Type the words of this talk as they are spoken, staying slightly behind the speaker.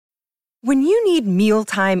When you need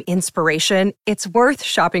mealtime inspiration, it's worth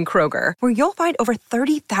shopping Kroger, where you'll find over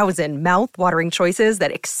 30,000 mouth-watering choices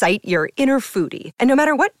that excite your inner foodie. And no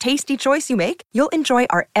matter what tasty choice you make, you'll enjoy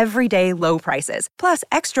our everyday low prices, plus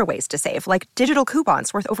extra ways to save, like digital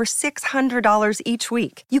coupons worth over $600 each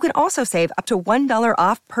week. You can also save up to $1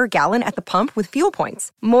 off per gallon at the pump with fuel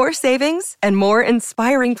points. More savings and more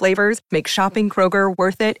inspiring flavors make shopping Kroger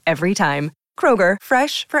worth it every time. Kroger,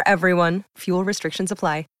 fresh for everyone. Fuel restrictions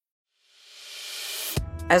apply.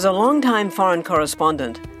 As a longtime foreign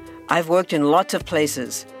correspondent, I've worked in lots of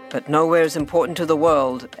places, but nowhere as important to the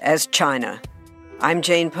world as China. I'm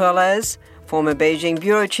Jane Perlez, former Beijing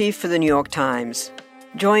bureau chief for the New York Times.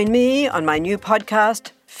 Join me on my new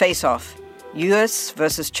podcast, Face Off, U.S.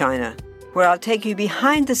 versus China, where I'll take you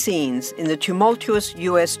behind the scenes in the tumultuous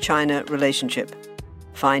U.S.-China relationship.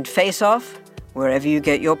 Find Face Off wherever you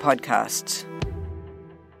get your podcasts.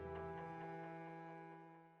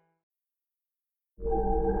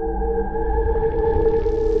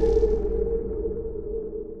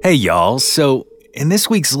 Hey y'all, so in this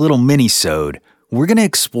week's little mini-sode, we're going to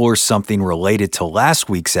explore something related to last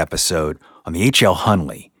week's episode on the H.L.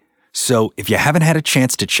 Hunley. So if you haven't had a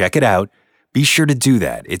chance to check it out, be sure to do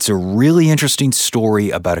that. It's a really interesting story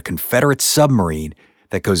about a Confederate submarine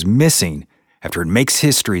that goes missing after it makes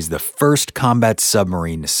history as the first combat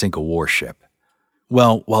submarine to sink a warship.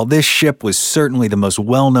 Well, while this ship was certainly the most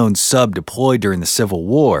well-known sub deployed during the Civil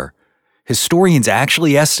War, historians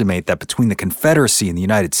actually estimate that between the Confederacy and the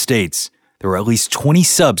United States, there were at least 20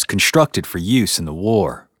 subs constructed for use in the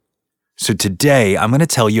war. So today, I'm going to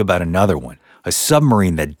tell you about another one, a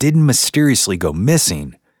submarine that didn't mysteriously go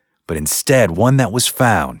missing, but instead one that was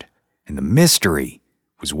found, and the mystery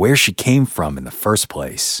was where she came from in the first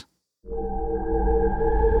place.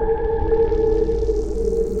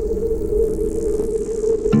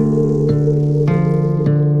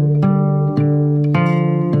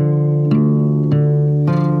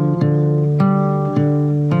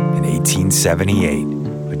 In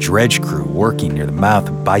 1878, a dredge crew working near the mouth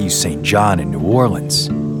of Bayou St. John in New Orleans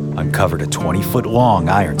uncovered a 20-foot-long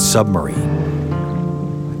iron submarine.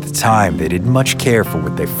 At the time, they didn't much care for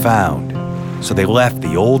what they found, so they left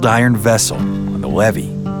the old iron vessel on the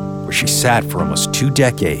levee, where she sat for almost 2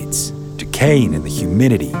 decades, decaying in the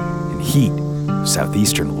humidity and heat of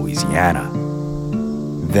southeastern Louisiana.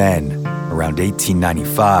 Then, around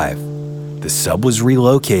 1895, the sub was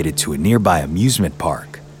relocated to a nearby amusement park,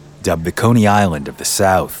 dubbed the Coney Island of the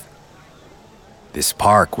South. This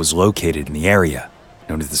park was located in the area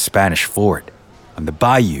known as the Spanish Fort, on the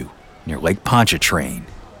bayou near Lake Pontchartrain,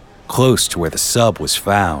 close to where the sub was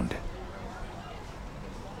found.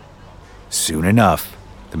 Soon enough,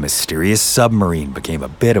 the mysterious submarine became a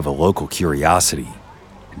bit of a local curiosity,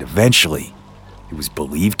 and eventually, it was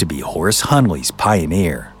believed to be Horace Hunley's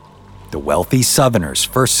Pioneer, the wealthy Southerner's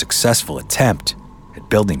first successful attempt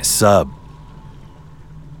at building a sub.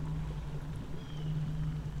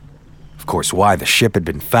 Of course, why the ship had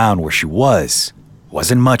been found where she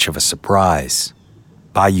wasn't much of a surprise.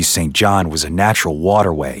 Bayou St. John was a natural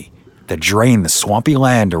waterway that drained the swampy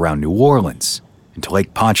land around New Orleans into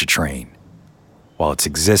Lake Pontchartrain. While its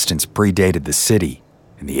existence predated the city,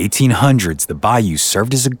 in the 1800s the bayou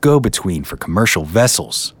served as a go-between for commercial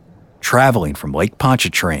vessels, traveling from Lake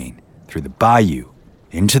Pontchartrain through the bayou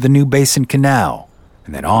into the New Basin Canal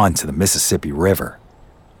and then on to the Mississippi River.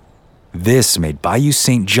 This made Bayou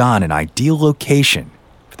St. John an ideal location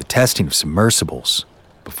for the testing of submersibles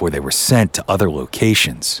before they were sent to other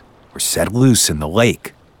locations or set loose in the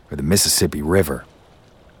lake or the Mississippi River.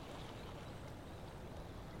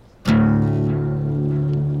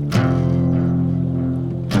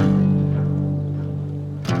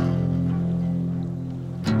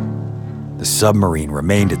 The submarine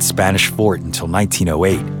remained at Spanish Fort until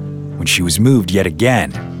 1908, when she was moved yet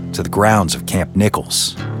again to the grounds of Camp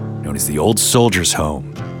Nichols, known as the Old Soldiers'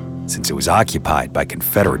 Home, since it was occupied by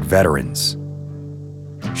Confederate veterans.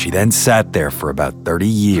 She then sat there for about 30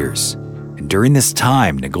 years, and during this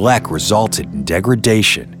time, neglect resulted in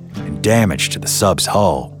degradation and damage to the sub's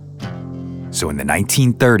hull. So in the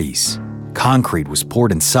 1930s, concrete was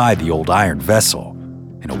poured inside the old iron vessel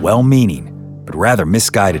in a well-meaning but rather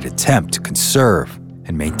misguided attempt to conserve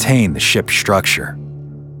and maintain the ship's structure.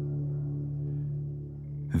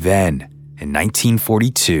 Then, in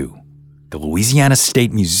 1942, the Louisiana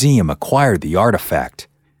State Museum acquired the artifact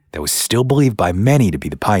that was still believed by many to be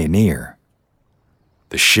the Pioneer.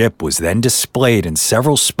 The ship was then displayed in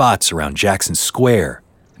several spots around Jackson Square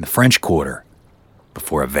in the French Quarter,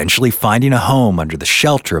 before eventually finding a home under the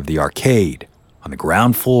shelter of the arcade on the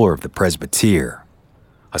ground floor of the Presbytere,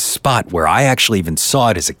 a spot where I actually even saw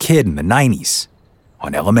it as a kid in the 90s,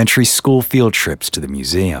 on elementary school field trips to the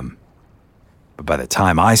museum. But by the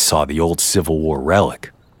time I saw the old Civil War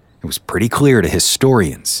relic, it was pretty clear to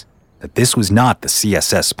historians that this was not the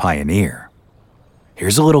CSS Pioneer.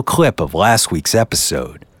 Here's a little clip of last week's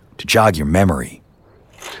episode to jog your memory.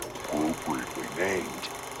 Appropriately named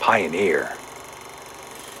Pioneer.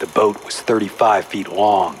 The boat was 35 feet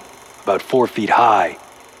long, about 4 feet high,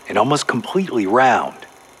 and almost completely round.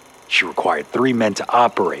 She required 3 men to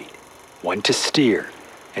operate, 1 to steer,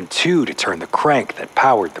 and 2 to turn the crank that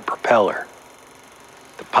powered the propeller.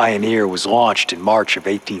 The Pioneer was launched in March of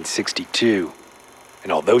 1862,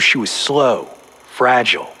 and although she was slow,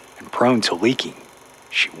 fragile, and prone to leaking,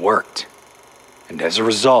 she worked. And as a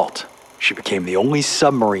result, she became the only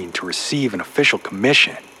submarine to receive an official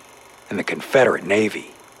commission in the Confederate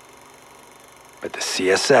Navy. But the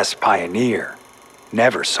CSS Pioneer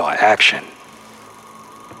never saw action.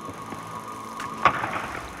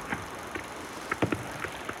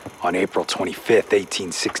 On April 25,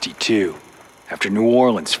 1862, after New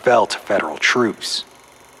Orleans fell to Federal troops,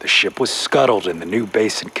 the ship was scuttled in the New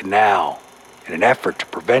Basin Canal in an effort to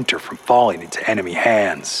prevent her from falling into enemy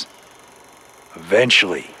hands.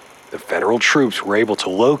 Eventually, the Federal troops were able to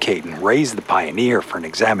locate and raise the Pioneer for an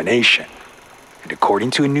examination, and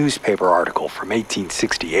according to a newspaper article from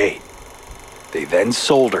 1868, they then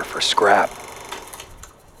sold her for scrap.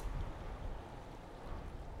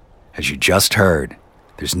 As you just heard,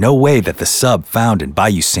 there's no way that the sub found in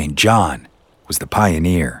Bayou St. John was the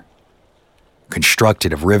Pioneer.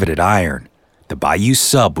 Constructed of riveted iron, the Bayou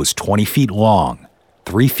sub was 20 feet long,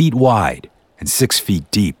 3 feet wide, and 6 feet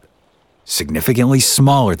deep, significantly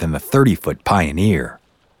smaller than the 30-foot Pioneer.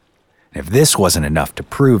 And if this wasn't enough to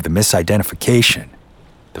prove the misidentification,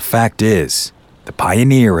 the fact is, the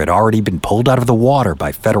Pioneer had already been pulled out of the water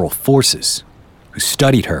by Federal forces, who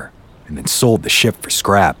studied her and then sold the ship for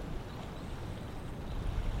scrap.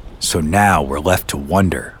 So now we're left to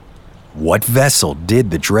wonder, what vessel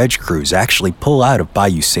did the dredge crews actually pull out of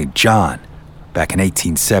Bayou St. John back in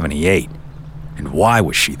 1878, and why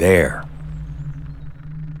was she there?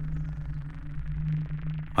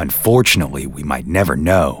 Unfortunately, we might never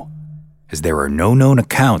know, as there are no known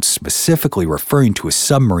accounts specifically referring to a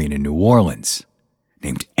submarine in New Orleans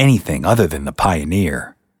named anything other than the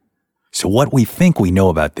Pioneer. So what we think we know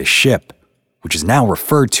about this ship, which is now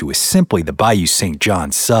referred to as simply the Bayou St.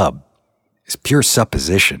 John sub, is pure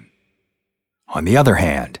supposition. On the other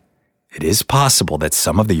hand, it is possible that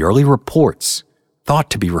some of the early reports, thought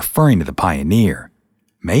to be referring to the Pioneer,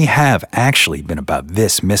 may have actually been about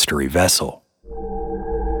this mystery vessel.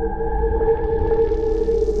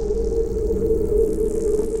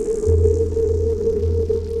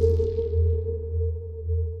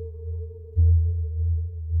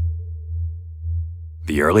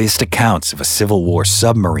 The earliest accounts of a Civil War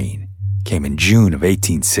submarine came in June of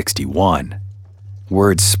 1861.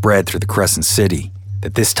 Word spread through the Crescent City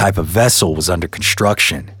that this type of vessel was under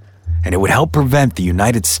construction, and it would help prevent the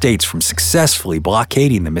United States from successfully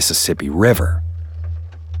blockading the Mississippi River.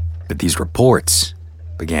 But these reports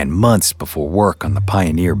began months before work on the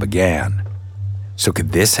Pioneer began. So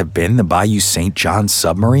could this have been the Bayou St. John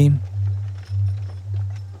submarine?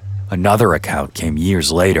 Another account came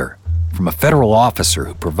years later from a federal officer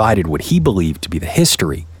who provided what he believed to be the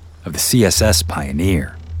history of the CSS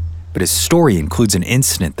Pioneer. But his story includes an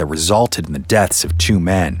incident that resulted in the deaths of 2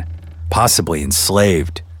 men, possibly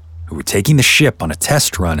enslaved, who were taking the ship on a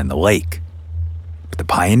test run in the lake. But the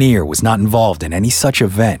Pioneer was not involved in any such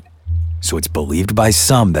event, so it's believed by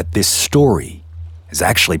some that this story is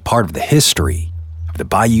actually part of the history of the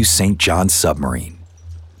Bayou St. John submarine.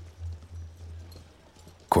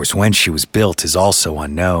 Of course, when she was built is also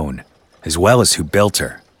unknown, as well as who built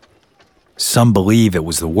her. Some believe it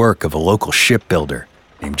was the work of a local shipbuilder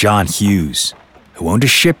named John Hughes, who owned a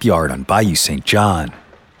shipyard on Bayou St. John.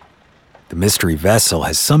 The mystery vessel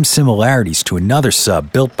has some similarities to another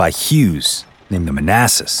sub built by Hughes named the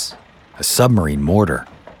Manassas, a submarine mortar.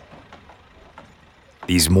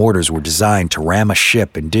 These mortars were designed to ram a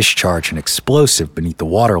ship and discharge an explosive beneath the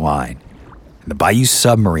waterline, and the Bayou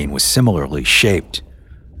submarine was similarly shaped.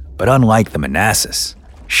 But unlike the Manassas,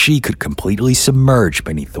 she could completely submerge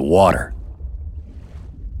beneath the water.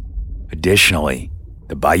 Additionally,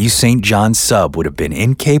 the Bayou St. John sub would have been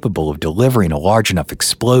incapable of delivering a large enough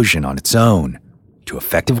explosion on its own to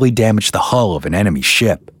effectively damage the hull of an enemy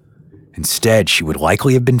ship. Instead, she would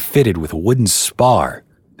likely have been fitted with a wooden spar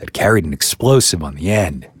that carried an explosive on the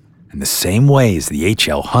end, in the same way as the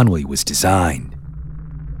H.L. Hunley was designed.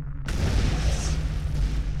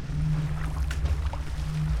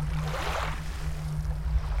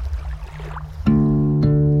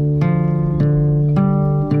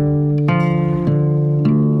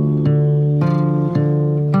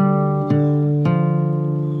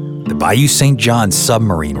 Bayou St. John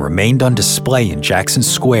submarine remained on display in Jackson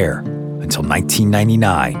Square until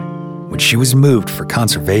 1999, when she was moved for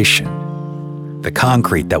conservation. The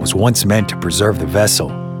concrete that was once meant to preserve the vessel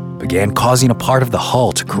began causing a part of the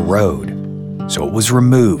hull to corrode, so it was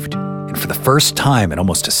removed, and for the first time in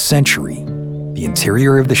almost a century, the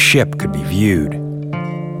interior of the ship could be viewed.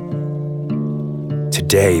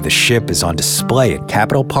 Today, the ship is on display at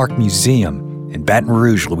Capitol Park Museum in Baton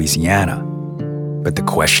Rouge, Louisiana. But the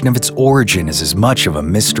question of its origin is as much of a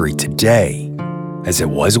mystery today as it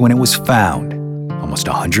was when it was found almost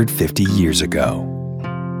 150 years ago.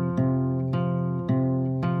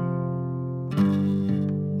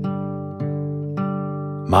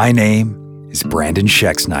 My name is Brandon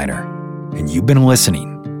Schexnayder, and you've been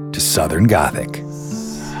listening to Southern Gothic.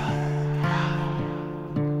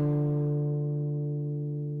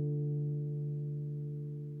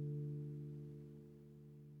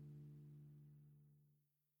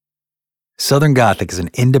 Southern Gothic is an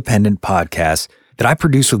independent podcast that I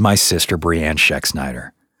produce with my sister, Brianne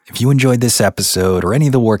Schexnayder. If you enjoyed this episode or any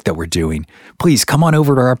of the work that we're doing, please come on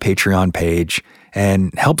over to our Patreon page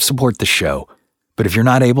and help support the show. But if you're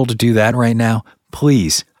not able to do that right now,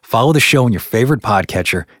 please follow the show in your favorite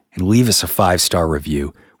podcatcher and leave us a 5-star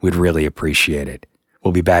review. We'd really appreciate it.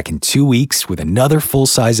 We'll be back in 2 weeks with another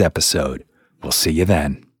full-size episode. We'll see you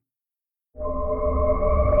then.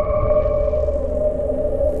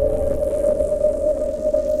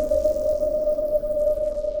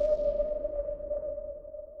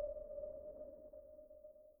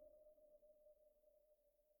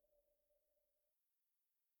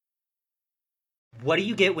 What do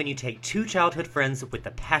you get when you take two childhood friends with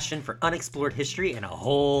a passion for unexplored history and a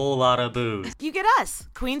whole lot of booze? You get us,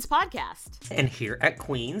 Queen's Podcast. And here at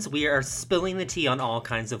Queen's, we are spilling the tea on all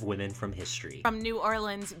kinds of women from history. From New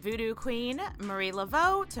Orleans voodoo queen, Marie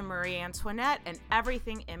Laveau, to Marie Antoinette, and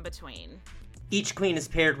everything in between. Each queen is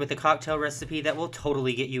paired with a cocktail recipe that will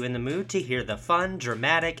totally get you in the mood to hear the fun,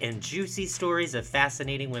 dramatic, and juicy stories of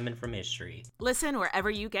fascinating women from history. Listen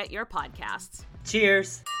wherever you get your podcasts.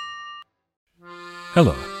 Cheers!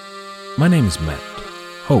 Hello, my name is Matt,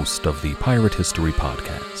 host of the Pirate History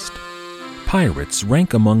Podcast. Pirates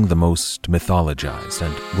rank among the most mythologized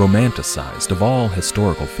and romanticized of all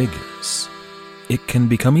historical figures. It can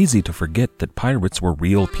become easy to forget that pirates were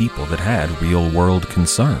real people that had real-world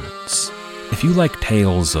concerns. If you like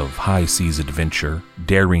tales of high-seas adventure,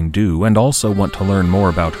 daring do, and also want to learn more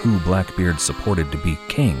about who Blackbeard supported to be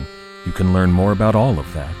king, you can learn more about all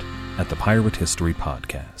of that at the Pirate History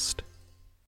Podcast.